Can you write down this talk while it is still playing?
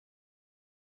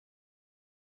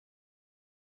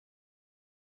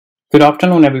Good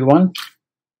afternoon, everyone.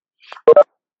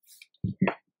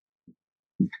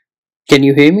 Can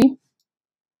you hear me?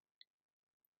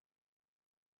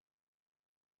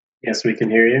 Yes, we can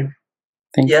hear you.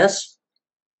 Thank you. Yes,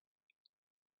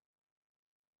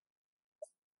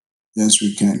 Yes,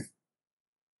 we can.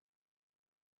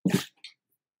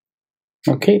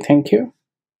 Okay, thank you.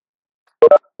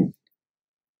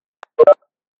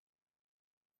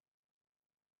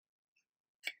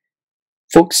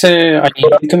 Folks, I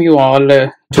welcome you all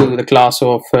to the class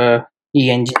of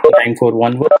ENG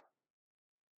 9411.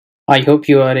 I hope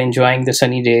you are enjoying the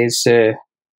sunny days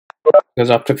because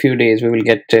after a few days we will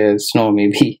get snow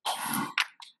maybe.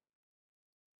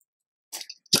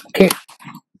 Okay.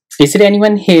 Is there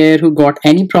anyone here who got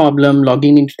any problem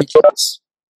logging into the class?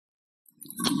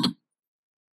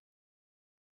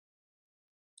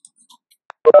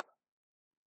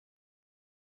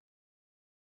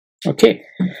 Okay.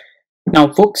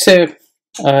 Now, folks,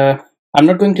 I'm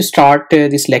not going to start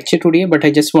this lecture today, but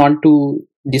I just want to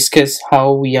discuss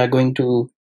how we are going to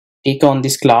take on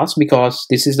this class because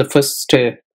this is the first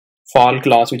fall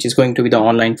class which is going to be the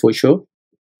online for sure.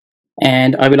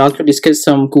 And I will also discuss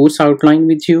some course outline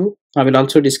with you. I will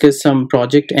also discuss some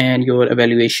project and your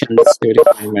evaluations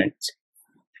requirements.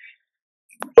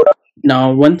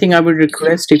 Now, one thing I would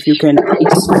request, if you can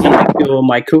please turn up your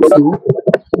microphone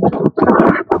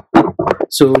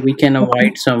so we can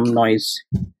avoid some noise.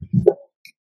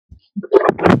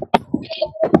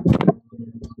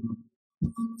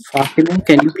 Fatima,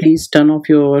 can you please turn off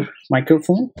your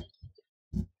microphone?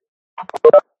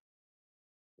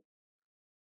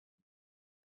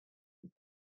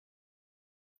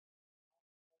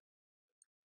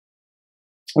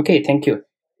 Okay, thank you.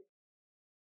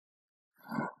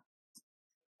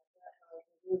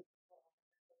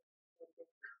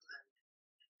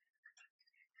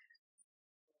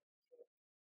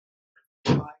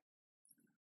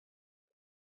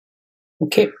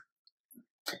 Okay.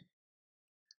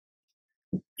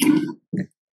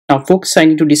 Now, folks, I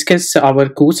need to discuss our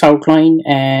course outline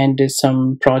and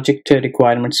some project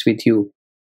requirements with you.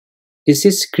 Is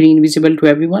this screen visible to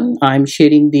everyone? I'm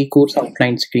sharing the course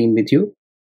outline screen with you.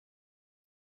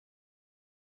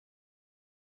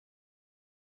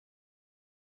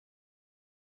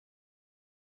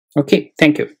 Okay,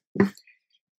 thank you.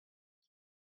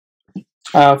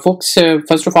 Folks,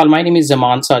 first of all, my name is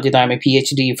Zaman Sajid. I'm a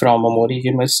PhD from Memorial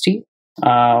University.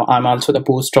 I'm also the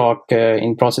postdoc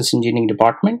in Process Engineering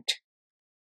Department.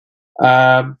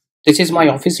 This is my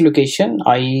office location,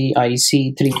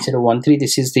 IIC 3013.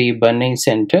 This is the Burning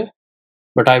Center.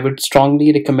 But I would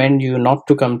strongly recommend you not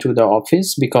to come to the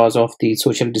office because of the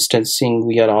social distancing.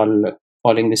 We are all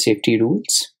following the safety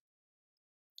rules.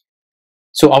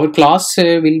 So our class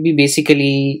will be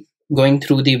basically going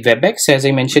through the WebEx. As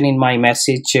I mentioned in my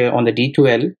message on the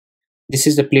D2L, this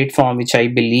is the platform which I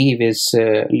believe is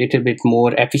a little bit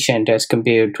more efficient as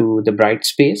compared to the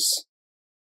Brightspace.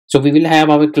 So we will have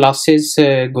our classes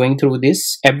going through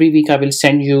this. Every week I will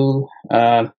send you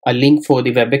a link for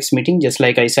the WebEx meeting, just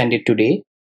like I sent it today.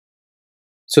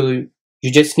 So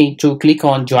you just need to click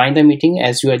on join the meeting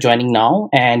as you are joining now,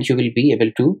 and you will be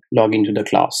able to log into the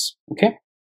class. Okay.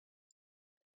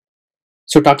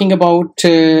 So talking about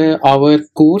our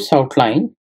course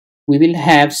outline, we will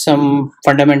have some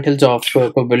fundamentals of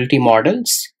probability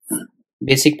models,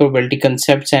 basic probability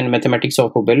concepts and mathematics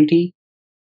of probability.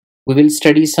 We will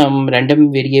study some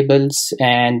random variables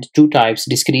and two types,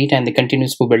 discrete and the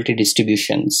continuous probability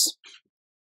distributions.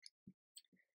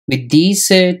 With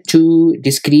these two,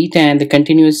 discrete and the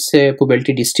continuous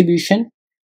probability distribution,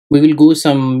 we will go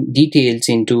some details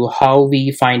into how we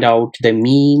find out the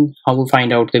mean, how we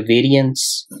find out the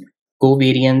variance,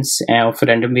 covariance of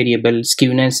random variable,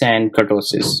 skewness and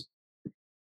kurtosis.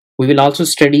 We will also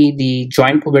study the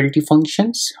joint probability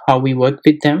functions, how we work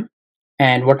with them,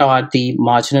 and what are the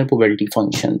marginal probability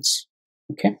functions.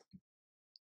 Okay.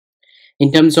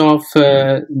 In terms of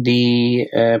the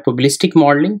probabilistic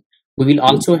modeling, we will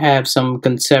also have some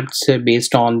concepts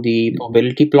based on the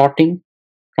probability plotting,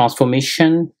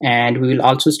 transformation, and we will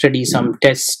also study some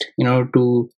tests in order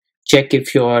to check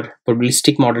if your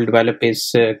probabilistic model develop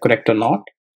is correct or not,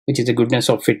 which is a goodness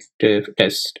of fit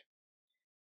test.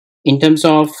 In terms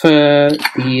of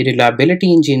the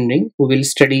reliability engineering, we will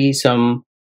study some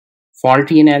fault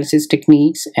tree analysis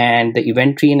techniques and the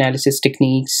event tree analysis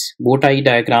techniques, bow tie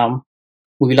diagram.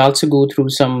 We will also go through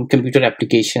some computer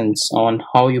applications on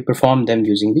how you perform them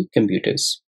using the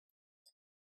computers.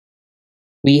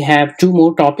 We have two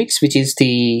more topics, which is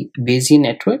the Bayesian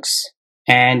networks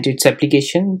and its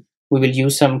application. We will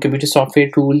use some computer software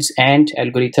tools and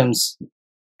algorithms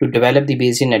to develop the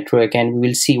Bayesian network, and we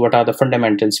will see what are the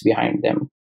fundamentals behind them.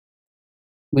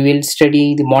 We will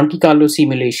study the Monte Carlo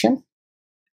simulation,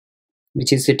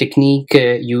 which is a technique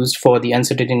used for the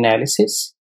uncertainty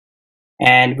analysis.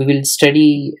 And we will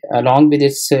study, along with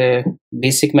its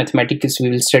basic mathematics, we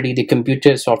will study the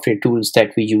computer software tools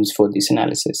that we use for this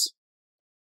analysis.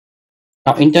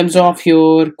 Now, in terms of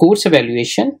your course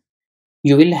evaluation,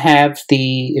 you will have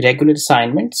the regular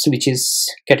assignments, which is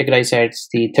categorized as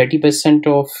the 30%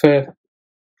 of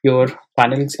your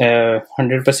final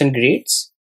 100%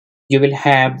 grades. You will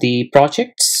have the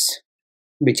projects,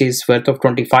 which is worth of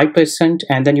 25%,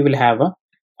 and then you will have a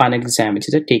final exam, which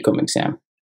is a take-home exam.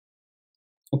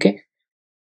 Okay.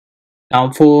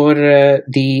 Now, for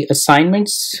the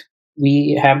assignments,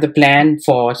 we have the plan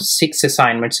for 6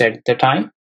 assignments at the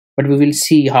time, but we will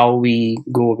see how we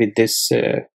go with this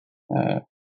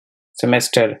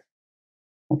semester.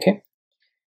 Okay.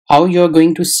 How you're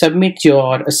going to submit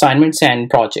your assignments and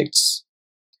projects.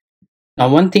 Now,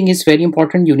 one thing is very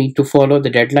important. You need to follow the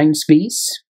deadlines, please.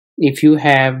 If you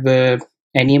have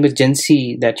any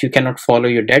emergency that you cannot follow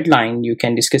your deadline, you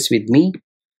can discuss with me.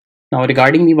 Now,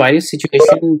 regarding the virus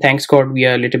situation, thanks God we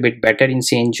are a little bit better in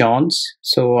St. John's.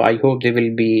 So I hope there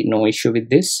will be no issue with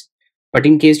this. But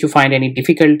in case you find any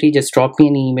difficulty, just drop me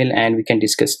an email and we can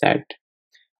discuss that.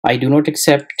 I do not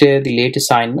accept the late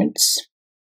assignments.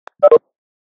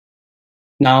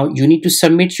 Now, you need to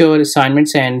submit your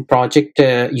assignments and project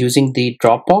using the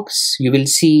Dropbox. You will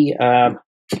see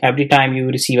every time you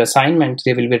receive assignment,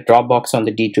 there will be a Dropbox on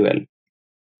the D12.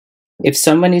 If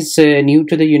someone is new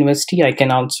to the university, I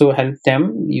can also help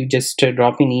them. You just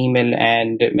drop me an email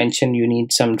and mention you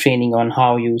need some training on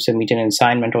how you submit an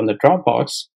assignment on the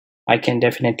Dropbox. I can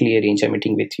definitely arrange a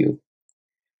meeting with you.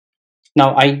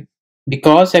 Now,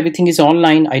 because everything is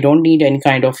online, I don't need any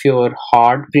kind of your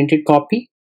hard printed copy,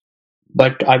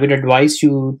 but I would advise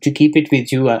you to keep it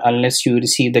with you unless you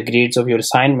receive the grades of your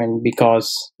assignment,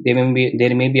 because there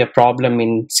may be a problem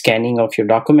in scanning of your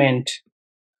document,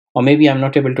 or maybe I'm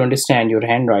not able to understand your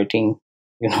handwriting,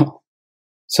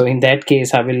 So in that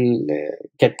case, I will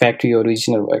get back to your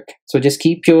original work. So just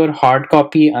keep your hard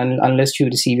copy unless you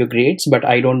receive your grades, but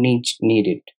I don't need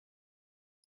it.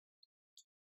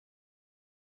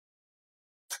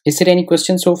 Is there any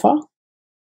question so far?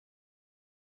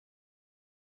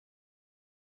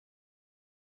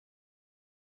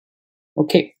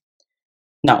 Okay.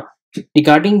 Now,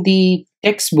 regarding the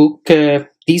textbook,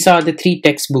 these are the 3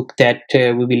 textbooks that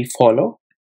we will follow.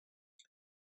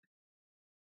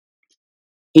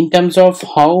 In terms of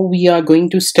how we are going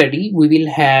to study, we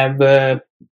will have, I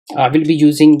will be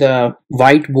using the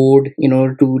whiteboard in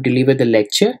order to deliver the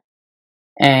lecture.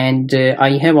 And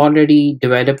I have already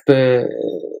developed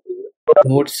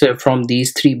notes from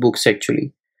these 3 books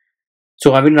actually.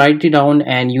 So I will write it down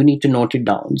and you need to note it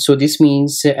down. So this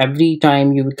means every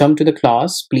time you come to the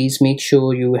class, please make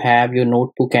sure you have your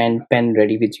notebook and pen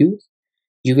ready with you.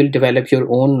 You will develop your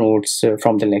own notes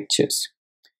from the lectures.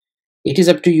 It is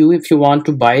up to you if you want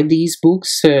to buy these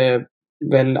books.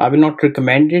 Well, I will not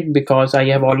recommend it because I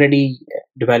have already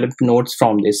developed notes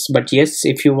from this. But yes,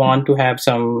 if you want to have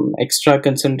some extra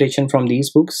consultation from these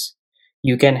books,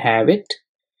 you can have it.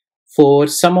 For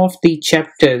some of the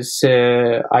chapters,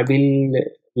 I will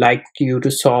like you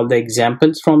to solve the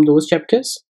examples from those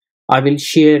chapters. I will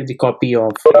share the copy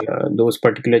of those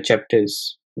particular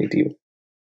chapters with you.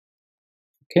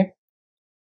 Okay.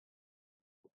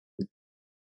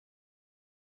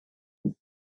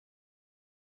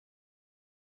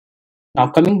 Now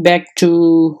coming back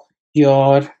to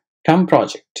your term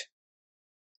project.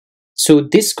 So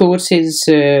this course is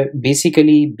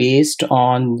basically based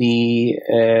on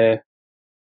the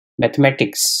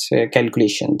mathematics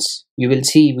calculations. You will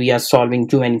see we are solving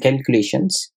too many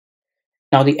calculations.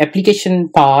 Now the application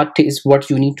part is what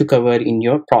you need to cover in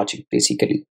your project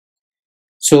basically.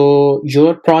 So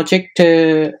your project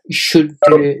should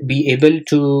be able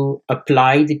to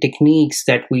apply the techniques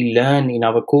that we learn in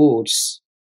our course.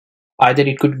 Either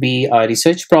it could be a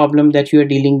research problem that you are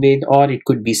dealing with, or it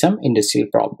could be some industrial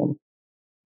problem.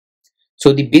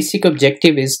 So the basic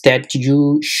objective is that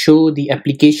you show the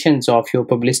applications of your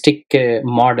probabilistic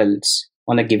models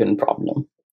on a given problem.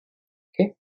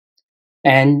 Okay.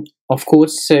 And of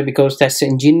course, because that's an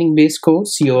engineering based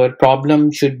course, your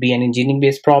problem should be an engineering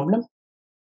based problem.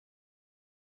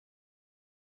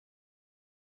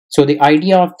 So the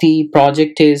idea of the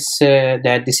project is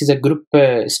that this is a group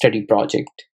study project.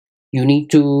 You need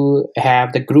to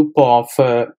have the group of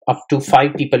up to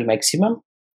 5 people maximum.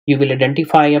 You will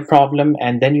identify a problem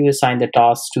and then you assign the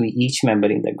task to each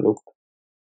member in the group.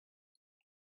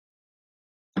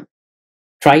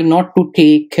 Try not to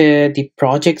take the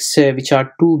projects which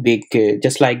are too big,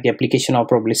 just like the application of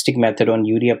probabilistic method on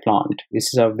urea plant. This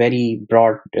is a very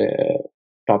broad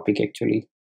topic actually.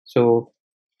 So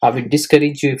I would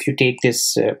discourage you if you take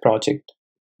this project.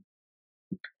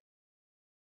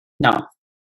 Now,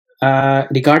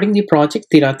 regarding the project,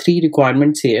 there are three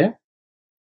requirements here.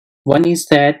 One is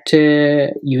that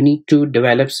you need to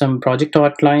develop some project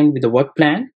outline with a work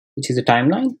plan, which is a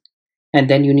timeline. And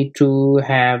then you need to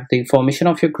have the formation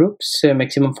of your groups,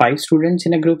 maximum 5 students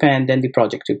in a group, and then the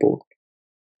project report.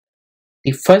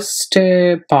 The first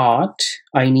part,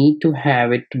 I need to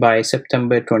have it by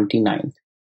September 29th.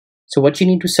 So what you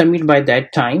need to submit by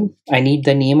that time, I need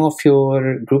the name of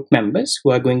your group members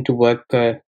who are going to work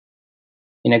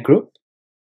in a group.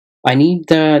 I need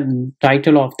the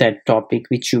title of that topic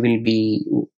which you will be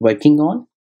working on,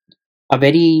 a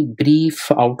very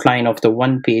brief outline of the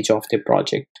 1 page of the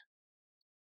project.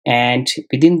 And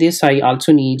within this, I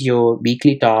also need your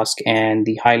weekly task and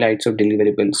the highlights of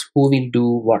deliverables. Who will do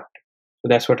what? So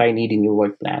that's what I need in your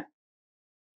work plan.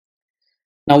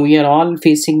 Now we are all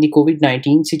facing the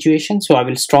COVID-19 situation, so I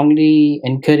will strongly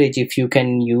encourage if you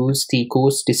can use the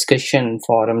course discussion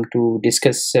forum to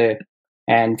discuss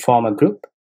and form a group.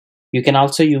 You can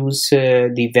also use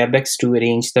the WebEx to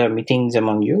arrange the meetings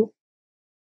among you.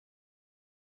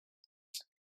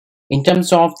 In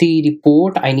terms of the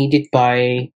report, I need it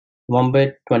by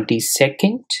November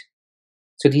 22nd.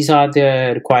 So these are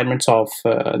the requirements of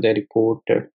the report,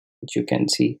 which you can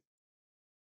see.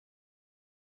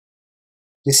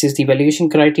 This is the evaluation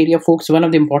criteria, folks. One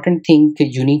of the important things,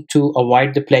 you need to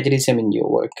avoid the plagiarism in your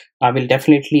work. I will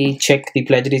definitely check the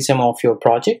plagiarism of your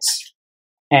projects.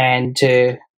 And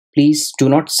please do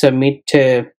not submit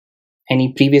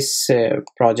any previous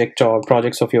project or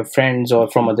projects of your friends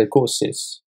or from other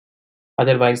courses.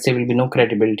 Otherwise, there will be no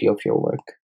credibility of your work.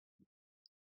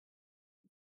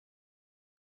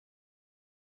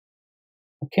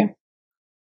 Okay.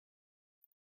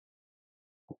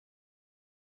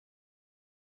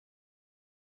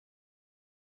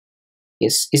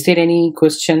 Yes. Is there any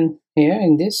question here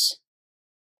in this?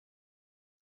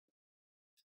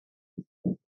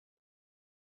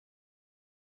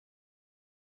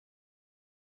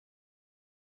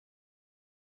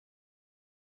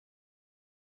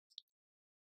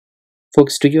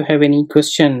 Folks, do you have any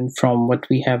question from what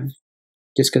we have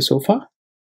discussed so far?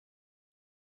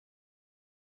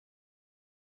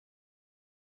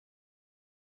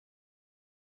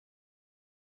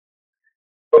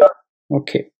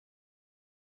 Okay.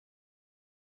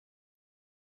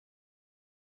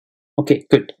 Okay,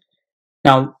 good.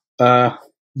 Now,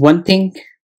 one thing,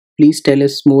 please tell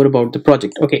us more about the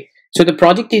project. Okay, so the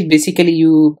project is basically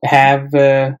you have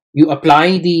you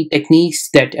apply the techniques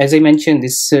that, as I mentioned,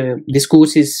 this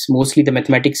course is mostly the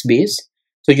mathematics base.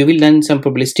 So you will learn some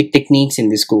probabilistic techniques in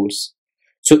this course.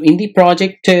 So in the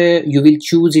project, you will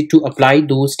choose it to apply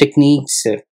those techniques.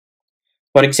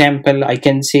 For example, I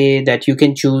can say that you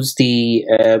can choose the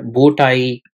bow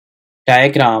tie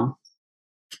diagram,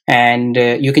 and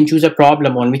you can choose a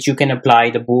problem on which you can apply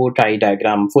the bow tie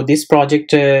diagram. For this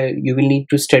project, you will need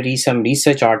to study some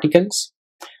research articles.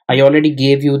 I already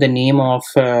gave you the name of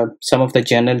some of the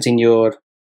journals in your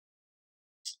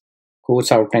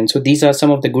course outline. So these are some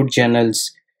of the good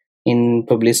journals in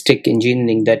probabilistic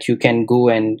engineering that you can go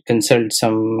and consult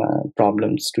some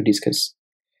problems to discuss.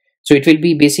 So it will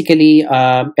be basically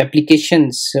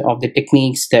applications of the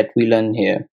techniques that we learn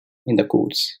here in the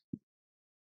course.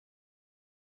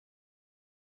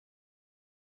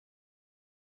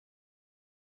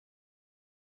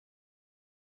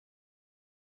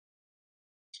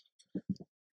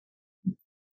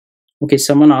 Okay,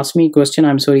 someone asked me a question.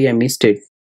 I'm sorry, I missed it.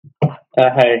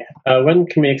 Hi. When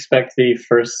can we expect the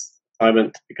first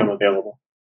assignment to become available?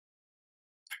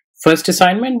 First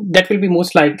assignment, that will be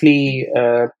most likely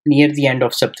near the end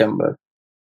of September.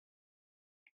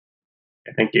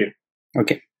 Thank you.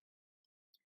 Okay.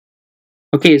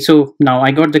 Okay, so now I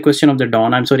got the question of the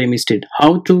dawn. I'm sorry I missed it.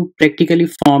 How to practically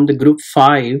form the group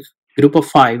of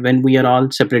five when we are all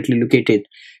separately located.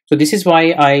 So this is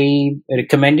why I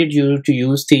recommended you to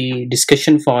use the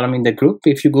discussion forum in the group.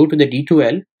 If you go to the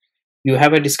D2L, you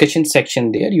have a discussion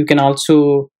section there. You can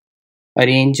also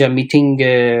arrange a meeting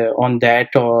on that,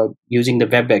 or using the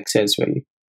WebEx as well.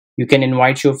 You can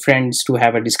invite your friends to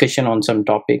have a discussion on some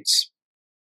topics.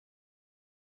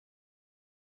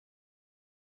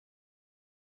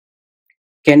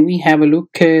 Can we have a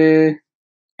look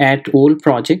at all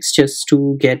projects just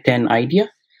to get an idea?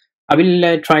 I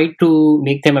will try to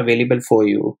make them available for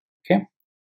you. Okay.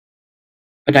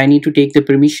 But I need to take the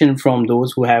permission from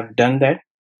those who have done that.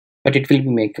 But I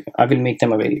will make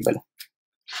them available.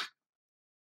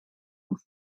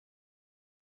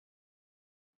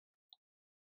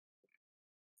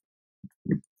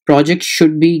 Project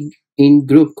should be in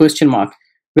group, question mark.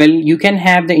 Well, you can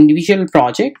have the individual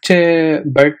project,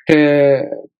 but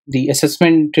the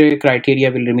assessment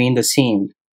criteria will remain the same.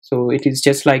 So it is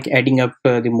just like adding up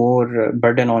the more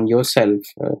burden on yourself.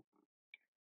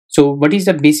 So what is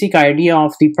the basic idea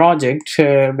of the project?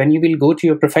 When you will go to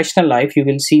your professional life, you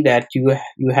will see that you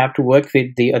have to work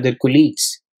with the other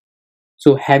colleagues.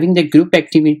 So having the group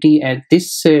activity at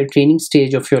this training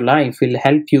stage of your life will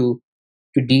help you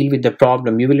to deal with the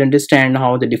problem. You will understand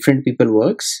how the different people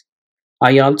works.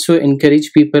 I also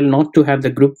encourage people not to have the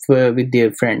group with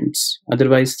their friends,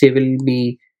 otherwise they will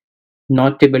be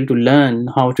not able to learn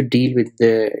how to deal with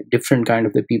the different kind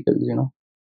of the people,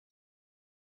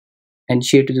 and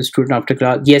share to the student after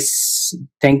class. Yes,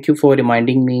 thank you for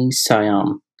reminding me,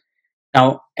 Siam.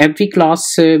 Now, every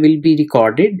class will be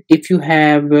recorded. If you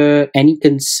have any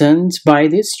concerns by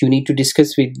this, you need to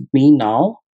discuss with me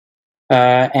now.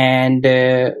 And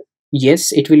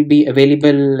yes, it will be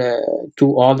available to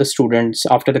all the students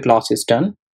after the class is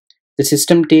done. The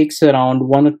system takes around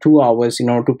 1 or 2 hours in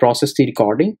order to process the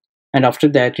recording, and after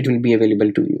that, it will be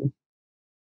available to you.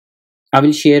 I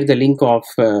will share the link of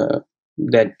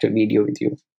that video with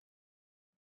you.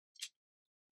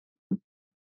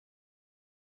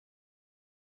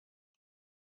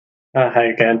 Hi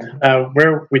again.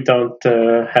 Where we don't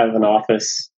have an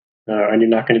office, and you're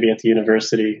not going to be at the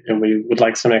university, and we would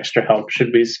like some extra help,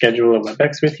 should we schedule a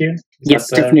WebEx with you? Is that Yes,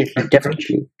 the definitely, approach?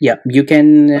 definitely. Yeah, you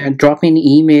can drop me an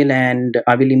email and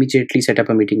I will immediately set up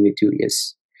a meeting with you.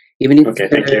 Yes, even if Okay,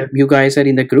 thank you. you guys are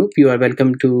in the group, you are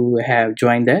welcome to have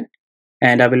joined that,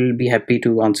 and I will be happy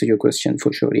to answer your question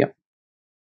for sure. Yeah.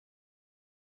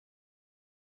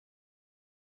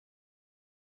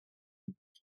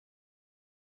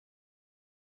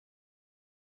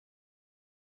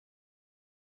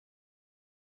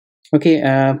 Okay.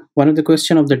 One of the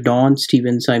question of the Don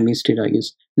Stevens, I missed it. I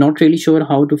guess not really sure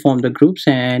how to form the groups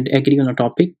and agree on a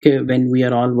topic when we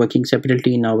are all working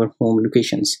separately in our home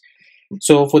locations.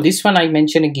 So for this one, I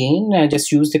mention again,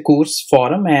 just use the course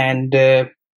forum and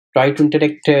try to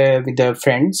interact with the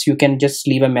friends. You can just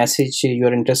leave a message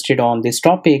you're interested on this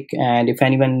topic, and if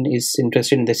anyone is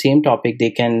interested in the same topic,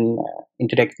 they can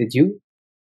interact with you.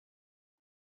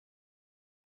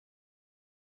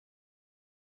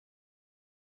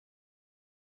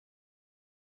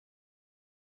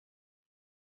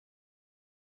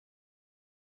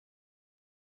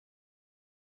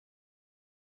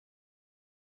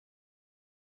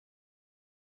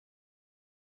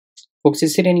 Folks,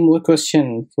 is there any more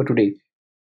question for today?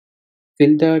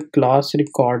 Will the class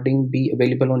recording be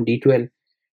available on D12?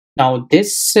 Now,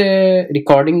 this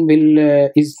recording will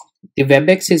is the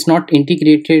WebEx is not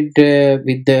integrated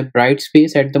with the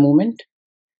Brightspace at the moment.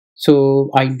 So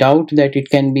I doubt that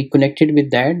it can be connected with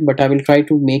that, but I will try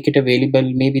to make it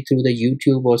available maybe through the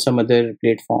YouTube or some other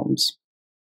platforms.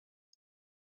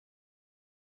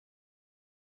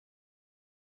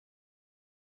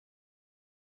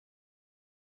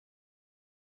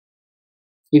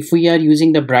 If we are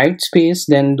using the Brightspace,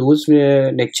 then those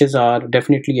lectures are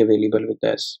definitely available with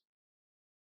us.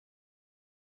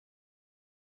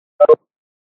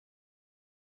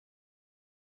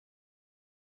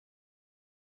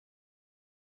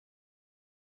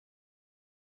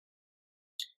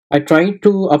 I tried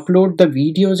to upload the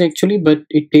videos actually, but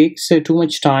it takes too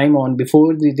much time on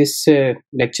before this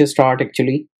lecture start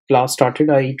actually class started.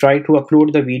 I tried to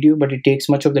upload the video, but it takes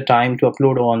much of the time to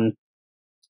upload on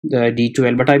the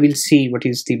D12. But I will see what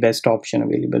is the best option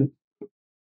available.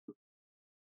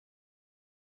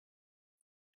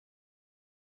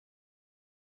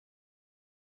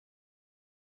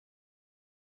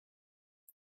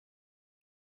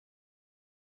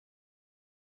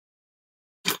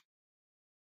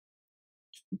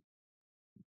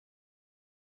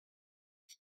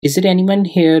 Is there anyone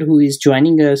here who is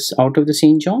joining us out of the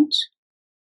St. John's?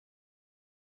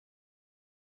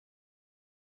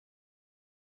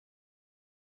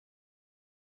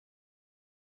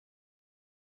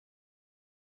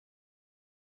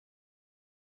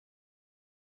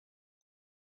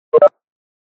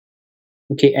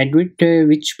 Okay, Edward,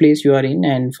 which place you are in,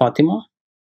 and Fatima?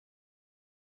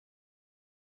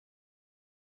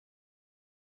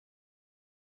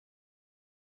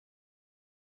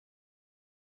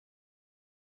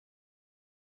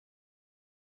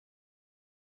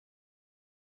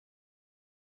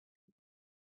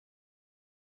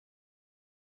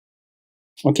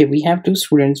 Okay, we have two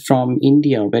students from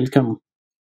India. Welcome.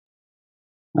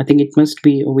 I think it must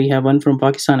be, we have one from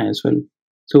Pakistan as well.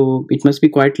 So it must be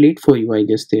quite late for you, I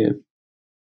guess, there.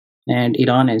 And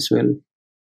Iran as well.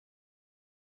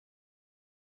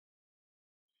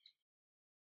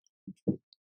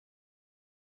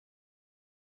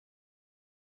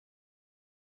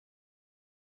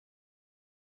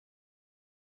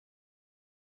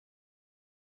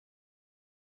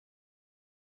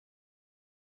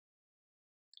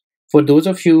 For those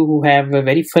of you who have a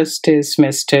very first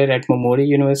semester at Memorial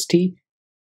University,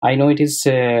 I know it is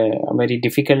a very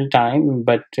difficult time,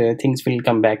 but things will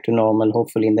come back to normal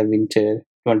hopefully in the winter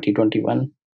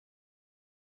 2021.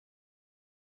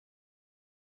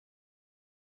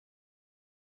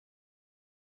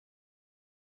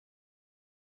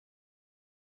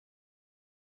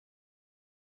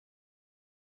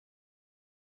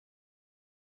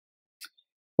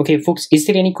 Okay, folks, is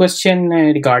there any question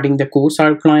regarding the course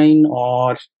outline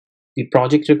or the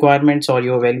project requirements or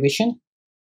your evaluation?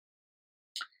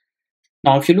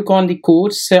 Now, if you look on the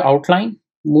course outline,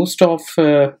 most of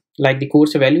like the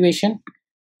course evaluation,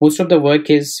 most of the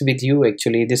work is with you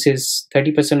actually. This is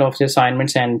 30% of the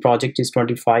assignments and project is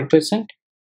 25%.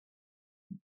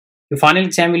 The final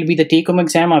exam will be the take home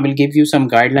exam. I will give you some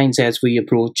guidelines as we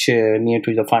approach near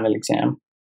to the final exam.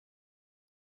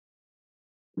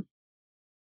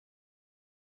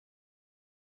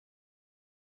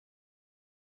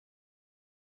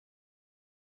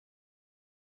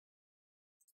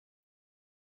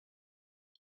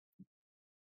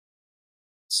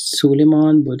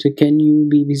 Suleiman, but can you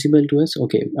be visible to us?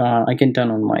 Okay, I can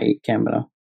turn on my camera.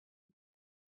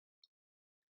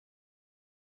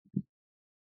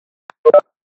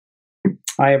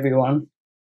 Hi everyone.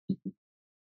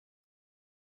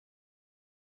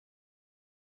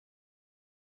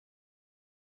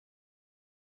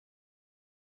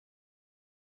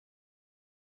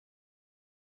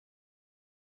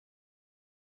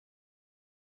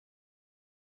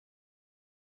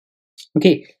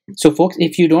 Okay, so folks,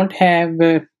 if you don't have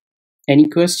any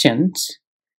questions,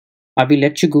 I will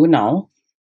let you go now.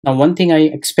 Now, one thing I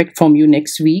expect from you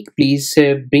next week, please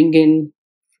bring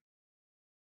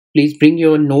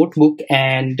your notebook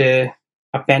and a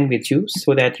pen with you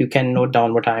so that you can note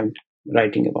down what I'm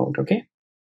writing about. Okay.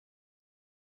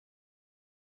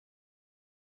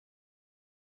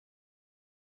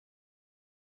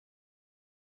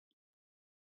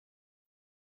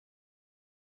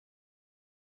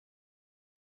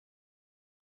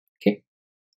 Okay.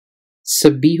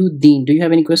 Sabihuddin, do you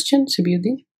have any questions,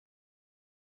 Sabihuddin?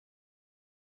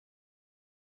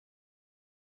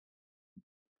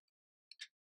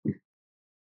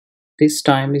 This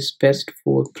time is best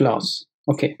for class.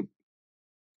 Okay,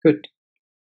 good.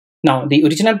 Now, the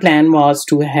original plan was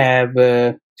to have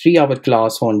a 3 hour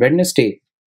class on Wednesday.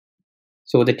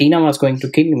 So the Tina was going to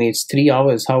kill me. It's 3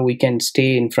 hours. How we can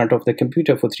stay in front of the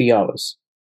computer for 3 hours?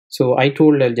 So I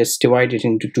told her just divide it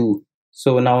into two.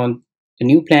 So now the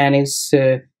new plan is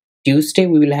Tuesday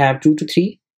we will have 2 to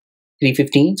 3,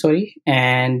 3:15, sorry,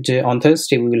 and on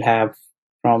Thursday we will have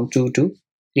from 2 to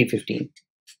 3:15.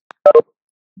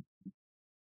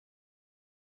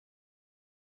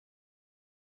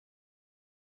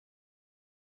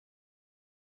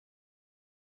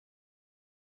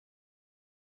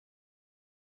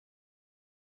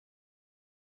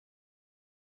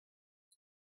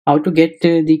 How to get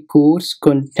the course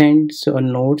contents or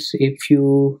notes if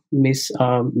you miss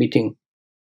a meeting?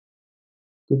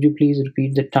 Could you please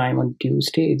repeat the time on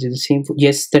Tuesday? Is it the same?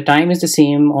 Yes, the time is the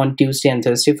same on Tuesday and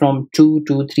Thursday from 2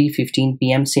 to 3:15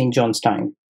 p.m. St. John's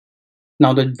time.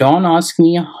 Now, the Don asked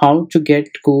me how to get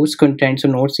course contents or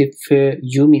notes if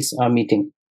you miss a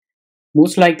meeting.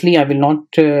 Most likely, I will not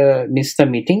miss the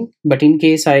meeting, but in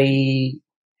case I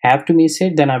have to miss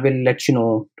it, then I will let you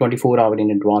know 24 hours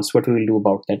in advance what we will do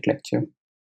about that lecture.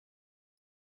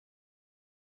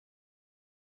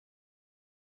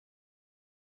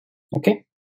 Okay.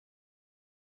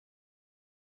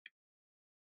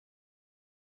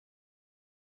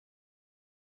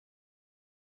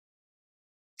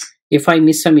 If I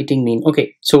miss a meeting, mean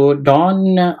okay. So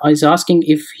Don is asking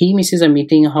if he misses a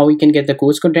meeting, how he can get the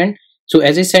course content. So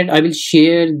as I said, I will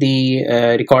share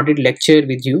the recorded lecture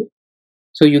with you,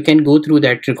 so you can go through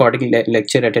that recorded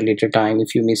lecture at a later time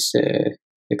if you miss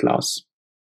the class.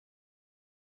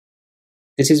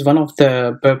 This is one of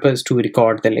the purpose to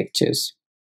record the lectures.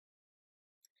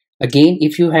 Again,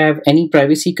 if you have any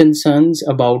privacy concerns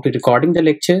about recording the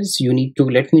lectures, you need to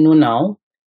let me know now.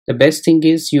 The best thing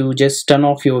is you just turn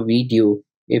off your video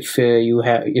if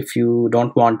you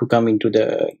don't want to come into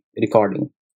the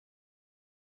recording.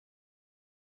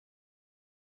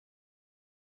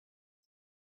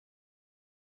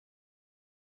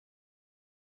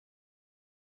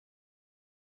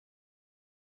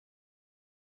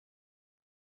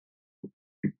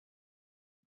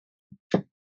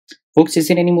 Folks, is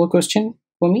there any more question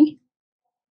for me?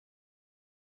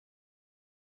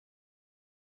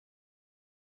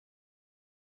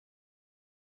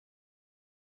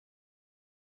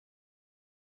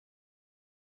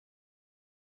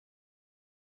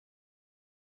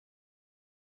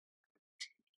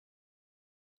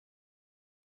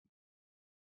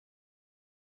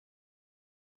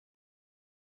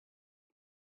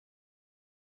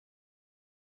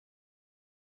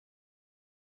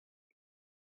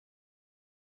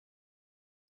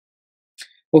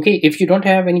 Okay, if you don't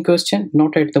have any question,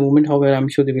 not at the moment, however, I'm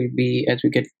sure there will be as we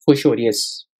get for sure.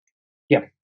 Yes. Yeah.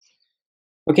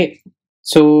 Okay.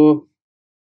 So,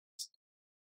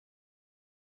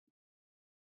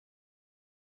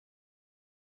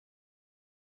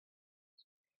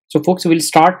 folks, we'll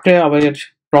start our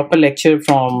proper lecture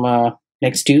from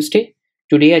next Tuesday.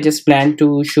 Today, I just plan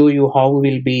to show you how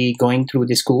we will be going through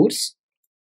this course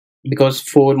because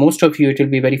for most of you, it will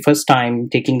be very first time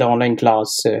taking the online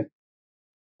class.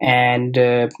 And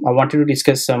I wanted to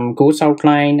discuss some course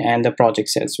outline and the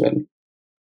projects as well.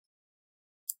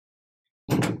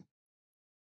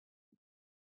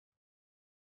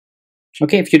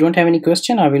 Okay, if you don't have any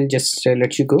question, I will just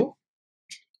let you go.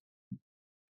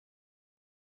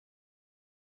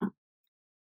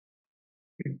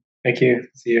 Thank you.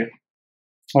 See you.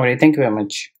 All right, thank you very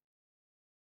much.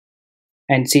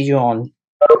 And see you on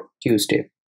Tuesday.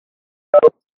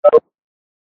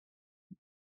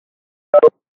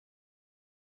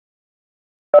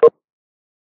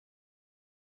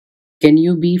 Can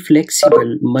you be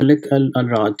flexible, Malik Al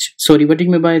Raj? Sorry, what do you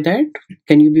mean by that?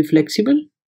 Can you be flexible?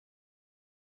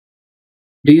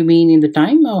 Do you mean in the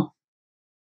time or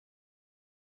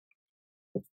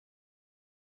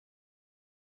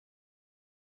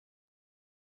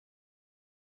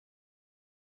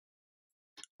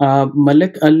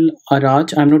Malik Al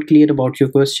Araj? I'm not clear about your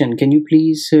question. Can you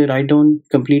please write down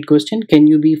complete question? Can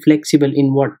you be flexible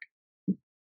in what?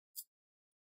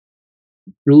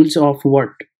 Rules of what?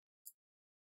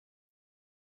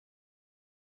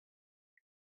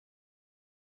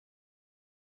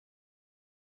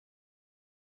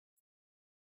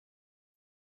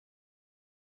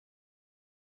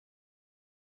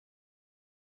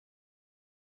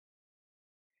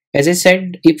 As I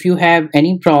said, if you have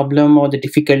any problem or the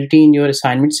difficulty in your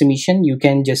assignment submission, you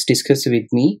can just discuss with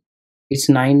me. It's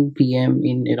 9 p.m.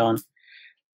 in Iran.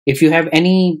 If you have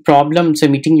any problem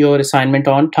submitting your assignment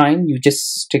on time, you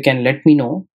just can let me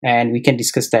know and we can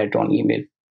discuss that on email.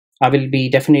 I will be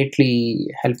definitely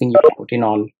helping you out in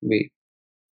all way.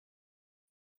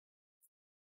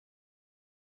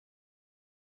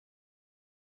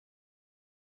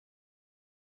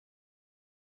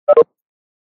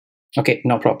 Okay,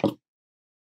 no problem.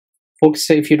 Folks,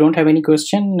 if you don't have any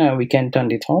question, we can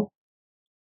turn it off.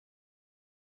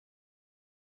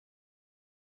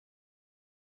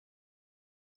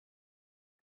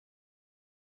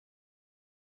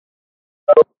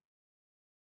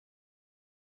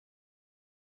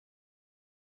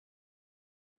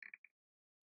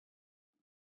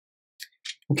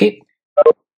 Okay,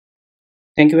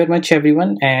 thank you very much,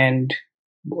 everyone. And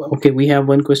okay, we have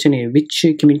one question here. Which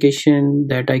communication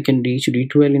that I can reach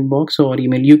D12 inbox or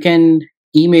email? You can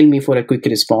email me for a quick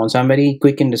response. I'm very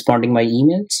quick in responding my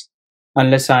emails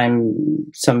unless I'm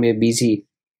somewhere busy.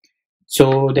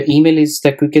 So the email is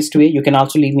the quickest way. You can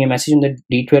also leave me a message in the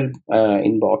D12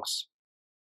 inbox.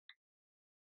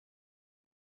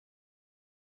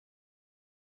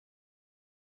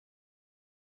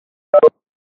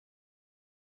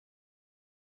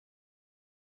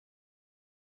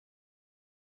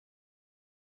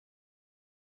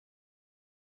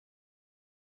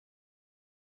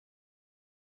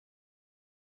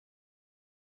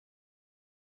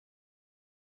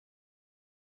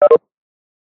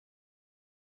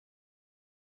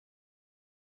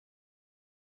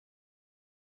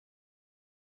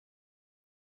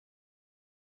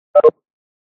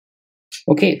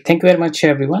 Okay, thank you very much,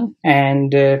 everyone,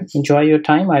 and enjoy your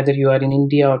time. Either you are in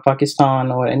India or Pakistan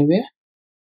or anywhere.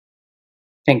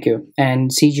 Thank you,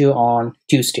 and see you on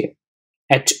Tuesday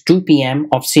at 2 p.m.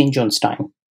 of St. John's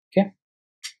time. Okay,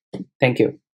 thank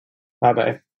you. Bye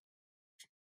bye.